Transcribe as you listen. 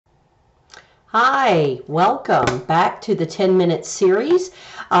Hi, welcome back to the 10-minute series.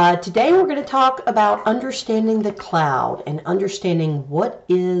 Today we're going to talk about understanding the cloud and understanding what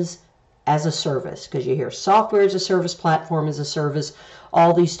is as a service, because you hear software as a service, platform as a service,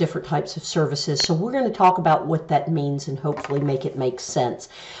 all these different types of services. So we're going to talk about what that means and hopefully make it make sense.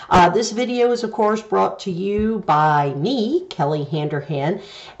 This video is of course brought to you by me, Kelly Handerhan,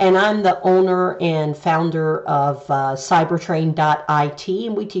 and I'm the owner and founder of CyberTrain.IT,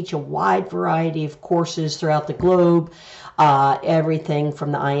 and we teach a wide variety of courses throughout the globe. Everything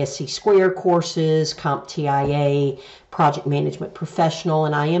from the ISC Square courses, CompTIA, Project Management Professional,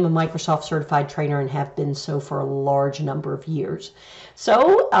 and I am a Microsoft certified trainer and have been so for a large number of years.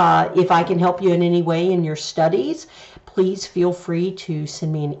 So if I can help you in any way in your studies, please feel free to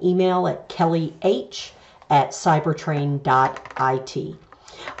send me an email at kellyh@cybertrain.it.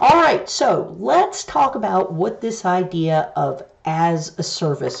 All right, so let's talk about what this idea of as a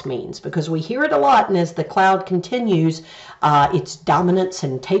service means, because we hear it a lot, and as the cloud continues its dominance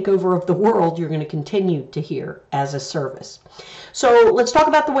and takeover of the world, you're going to continue to hear as a service. So let's talk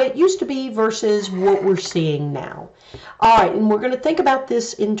about the way it used to be versus what we're seeing now. All right, and we're going to think about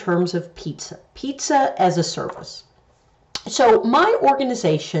this in terms of pizza. Pizza as a service. So my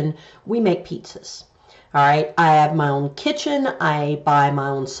organization, we make pizzas. All right, I have my own kitchen, I buy my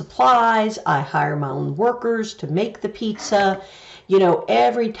own supplies, I hire my own workers to make the pizza. You know,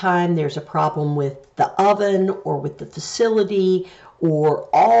 every time there's a problem with the oven or with the facility or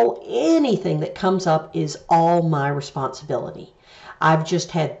anything that comes up is all my responsibility. I've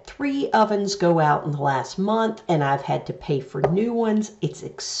just had 3 ovens go out in the last month, and I've had to pay for new ones. It's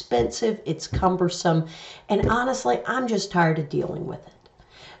expensive, it's cumbersome, and honestly, I'm just tired of dealing with it.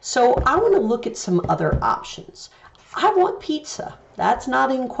 So I want to look at some other options. I want pizza. That's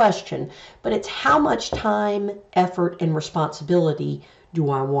not in question, but it's how much time, effort, and responsibility do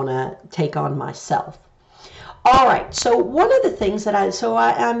I want to take on myself. All right, so one of the things that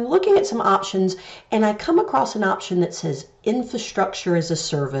I'm looking at some options, and I come across an option that says infrastructure as a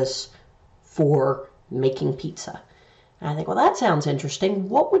service for making pizza. And I think, well, that sounds interesting.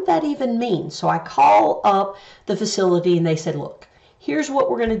 What would that even mean? So I call up the facility and they said, look, here's what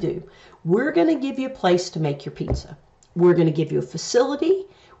we're going to do. We're going to give you a place to make your pizza. We're going to give you a facility.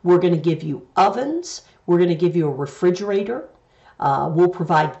 We're going to give you ovens. We're going to give you a refrigerator. We'll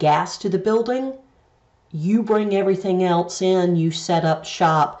provide gas to the building. You bring everything else in. You set up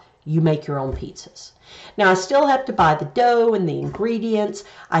shop. You make your own pizzas. Now, I still have to buy the dough and the ingredients.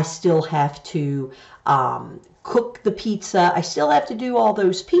 I still have to cook the pizza. I still have to do all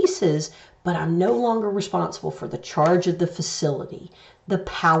those pieces, but I'm no longer responsible for the charge of the facility, the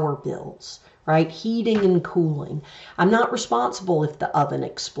power bills, right? Heating and cooling. I'm not responsible if the oven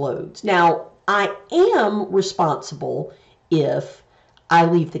explodes. Now, I am responsible if I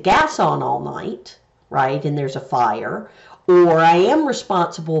leave the gas on all night, right, and there's a fire, or I am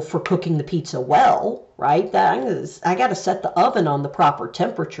responsible for cooking the pizza well, right? I got to set the oven on the proper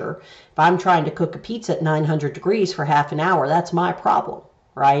temperature. If I'm trying to cook a pizza at 900 degrees for half an hour, that's my problem,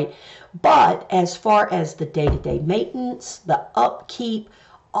 right? But as far as the day-to-day maintenance, the upkeep,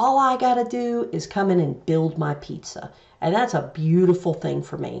 all I got to do is come in and build my pizza. And that's a beautiful thing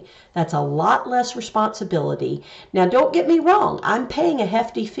for me. That's a lot less responsibility. Now, don't get me wrong. I'm paying a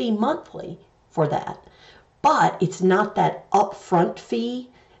hefty fee monthly for that. But it's not that upfront fee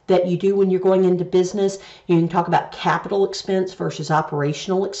that you do when you're going into business. You can talk about capital expense versus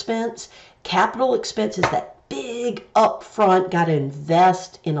operational expense. Capital expense is that big upfront, got to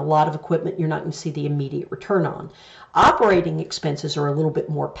invest in a lot of equipment you're not going to see the immediate return on. Operating expenses are a little bit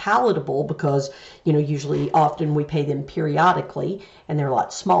more palatable because, you know, usually often we pay them periodically and they're a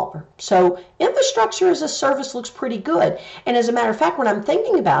lot smaller. So infrastructure as a service looks pretty good. And as a matter of fact, when I'm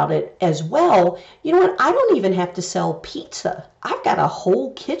thinking about it as well, you know what, I don't even have to sell pizza. I've got a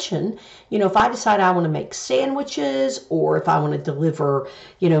whole kitchen. You know, if I decide I want to make sandwiches, or if I want to deliver,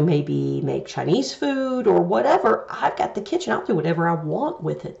 you know, maybe make Chinese food or whatever, I've got the kitchen. I'll do whatever I want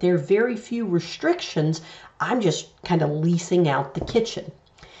with it. There are very few restrictions. I'm just kind of leasing out the kitchen.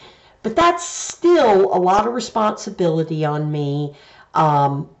 But that's still a lot of responsibility on me.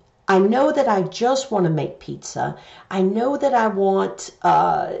 I know that I just want to make pizza. I know that I want,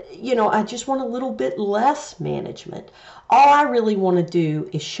 you know, I just want a little bit less management. All I really want to do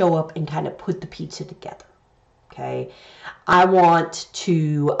is show up and kind of put the pizza together. Okay. I want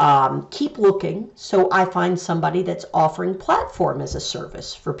to keep looking, so I find somebody that's offering platform as a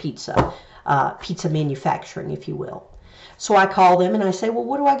service for pizza, pizza manufacturing, if you will. So I call them and I say, well,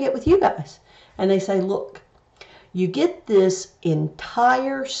 what do I get with you guys? And they say, look, you get this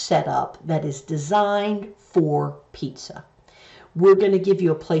entire setup that is designed for pizza. We're going to give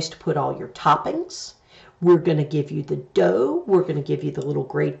you a place to put all your toppings. We're going to give you the dough. We're going to give you the little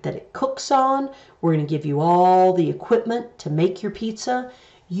grate that it cooks on. We're going to give you all the equipment to make your pizza.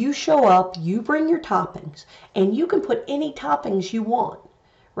 You show up, you bring your toppings, and you can put any toppings you want,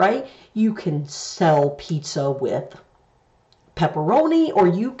 right? You can sell pizza with pepperoni, or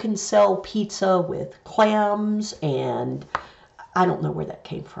you can sell pizza with clams, and I don't know where that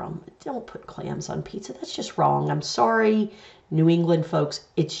came from. Don't put clams on pizza. That's just wrong. I'm sorry, New England folks.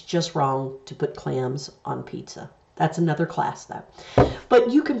 It's just wrong to put clams on pizza. That's another class, though.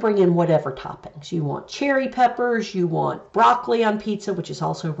 But you can bring in whatever toppings. You want cherry peppers, you want broccoli on pizza, which is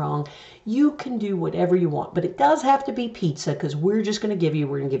also wrong. You can do whatever you want, but it does have to be pizza, because we're going to give you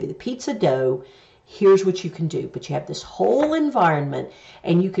the pizza dough. Here's what you can do. But you have this whole environment,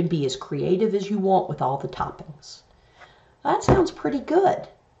 and you can be as creative as you want with all the toppings. That sounds pretty good.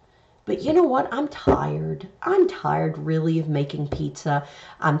 But you know what? I'm tired. I'm tired really of making pizza.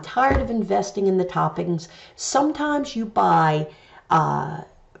 I'm tired of investing in the toppings. Sometimes you buy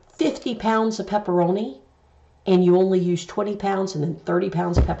 50 pounds of pepperoni and you only use 20 pounds, and then 30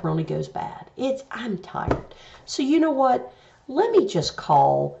 pounds of pepperoni goes bad. I'm tired. So you know what? Let me just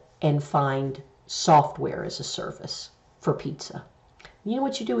call and find software as a service for pizza. You know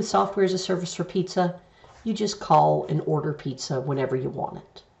what you do with software as a service for pizza? You just call and order pizza whenever you want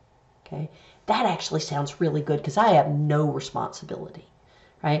it. Okay? That actually sounds really good, because I have no responsibility,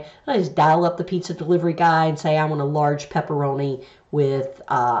 right? I just dial up the pizza delivery guy and say, I want a large pepperoni with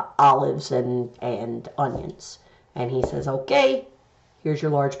olives and onions. And he says, okay, here's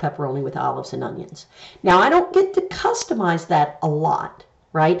your large pepperoni with olives and onions. Now, I don't get to customize that a lot,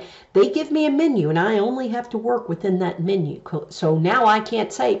 right? They give me a menu, and I only have to work within that menu. So now I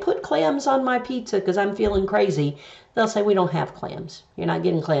can't say, put clams on my pizza because I'm feeling crazy. They'll say, we don't have clams. You're not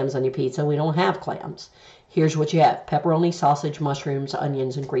getting clams on your pizza. We don't have clams. Here's what you have: pepperoni, sausage, mushrooms,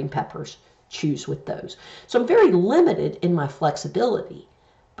 onions, and green peppers. Choose with those. So I'm very limited in my flexibility,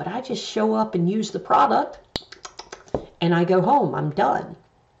 but I just show up and use the product, and I go home. I'm done.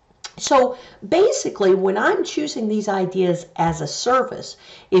 So basically, when I'm choosing these ideas as a service,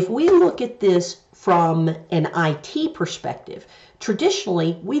 if we look at this from an IT perspective,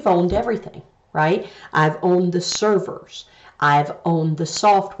 traditionally, we've owned everything, right? I've owned the servers. I've owned the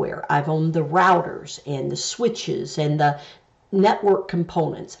software. I've owned the routers and the switches and the network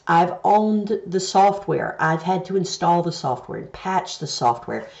components. I've owned the software. I've had to install the software and patch the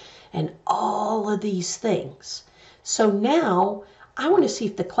software and all of these things. So now I want to see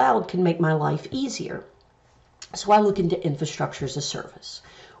if the cloud can make my life easier. So I look into infrastructure as a service.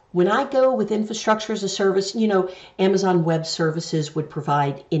 When I go with infrastructure as a service, Amazon Web Services would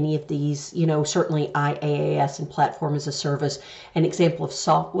provide any of these, certainly IaaS and platform as a service. An example of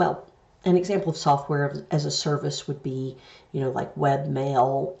software as a service would be, like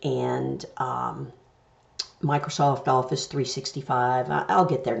webmail and Microsoft Office 365. I'll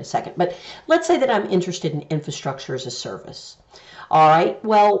get there in a second. But let's say that I'm interested in infrastructure as a service. All right,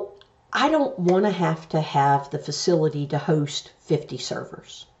 well, I don't want to have the facility to host 50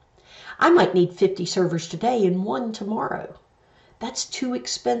 servers. I might need 50 servers today and one tomorrow. That's too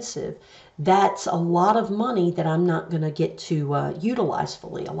expensive. That's a lot of money that I'm not going to get to utilize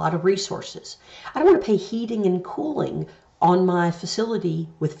fully, a lot of resources. I don't want to pay heating and cooling on my facility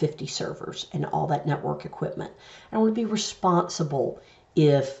with 50 servers and all that network equipment. I don't want to be responsible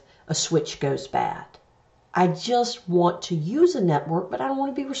if a switch goes bad. I just want to use a network, but I don't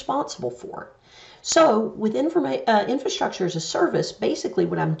want to be responsible for it. So with infrastructure as a service, basically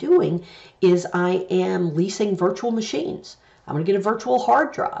what I'm doing is I am leasing virtual machines. I'm going to get a virtual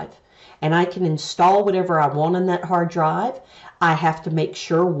hard drive, and I can install whatever I want on that hard drive. I have to make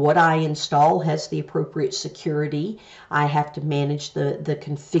sure what I install has the appropriate security. I have to manage the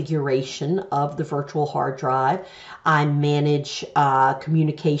configuration of the virtual hard drive. I manage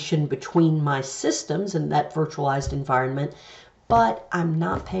communication between my systems in that virtualized environment, but I'm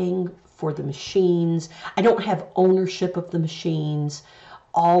not paying for the machines. I don't have ownership of the machines,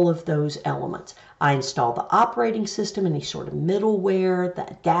 all of those elements. I install the operating system, any sort of middleware,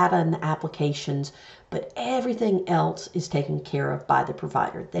 the data and the applications, but everything else is taken care of by the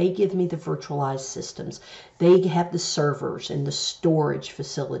provider. They give me the virtualized systems. They have the servers and the storage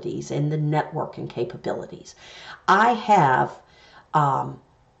facilities and the networking capabilities. I have a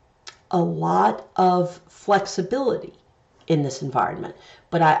lot of flexibility in this environment,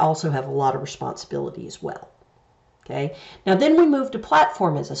 but I also have a lot of responsibility as well. Okay. Now then we move to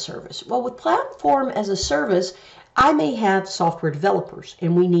platform as a service. Well, with platform as a service, I may have software developers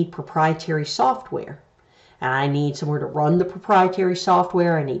and we need proprietary software. and I need somewhere to run the proprietary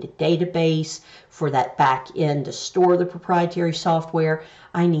software. I need a database for that back end to store the proprietary software.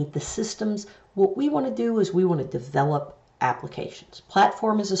 I need the systems. What we want to do is we want to develop applications.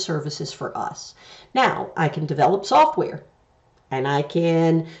 Platform as a service is for us. Now, I can develop software, and I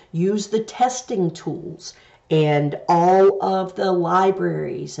can use the testing tools and all of the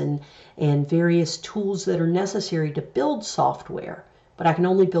libraries and various tools that are necessary to build software. But I can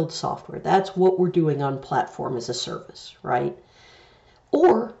only build software. That's what we're doing on platform as a service, right?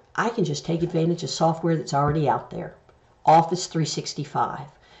 Or I can just take advantage of software that's already out there. Office 365.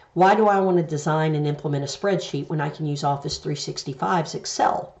 Why do I want to design and implement a spreadsheet when I can use Office 365's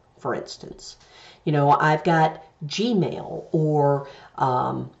Excel, for instance? You know, I've got Gmail or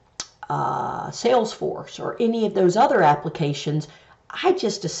Salesforce or any of those other applications. I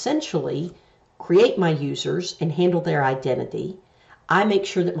just essentially create my users and handle their identity. I make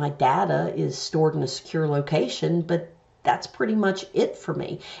sure that my data is stored in a secure location, but that's pretty much it for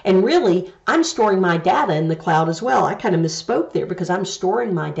me. And really, I'm storing my data in the cloud as well. I kind of misspoke there because I'm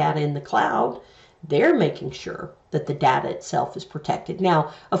storing my data in the cloud. They're making sure that the data itself is protected.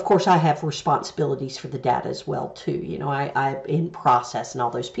 Now, of course, I have responsibilities for the data as well, too. You know, I in process and all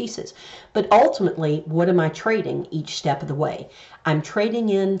those pieces. But ultimately, what am I trading each step of the way? I'm trading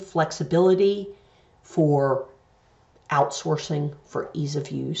in flexibility for outsourcing, for ease of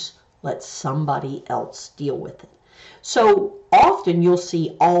use. Let somebody else deal with it. So often you'll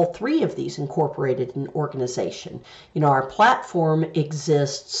see all three of these incorporated in an organization. You know, our platform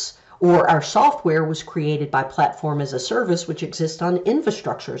exists, or our software was created by platform as a service, which exists on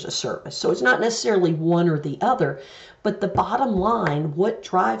infrastructure as a service. So it's not necessarily one or the other, but the bottom line, what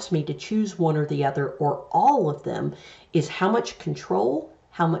drives me to choose one or the other or all of them is how much control,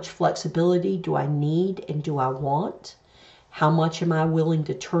 how much flexibility do I need and do I want? How much am I willing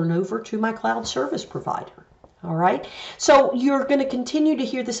to turn over to my cloud service provider? All right, so you're going to continue to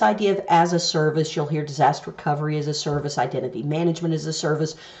hear this idea of as a service. You'll hear disaster recovery as a service, identity management as a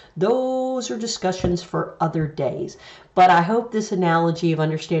service. Those are discussions for other days. But I hope this analogy of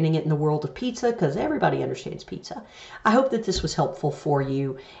understanding it in the world of pizza, because everybody understands pizza, I hope that this was helpful for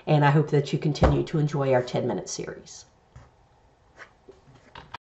you, and I hope that you continue to enjoy our 10-minute series.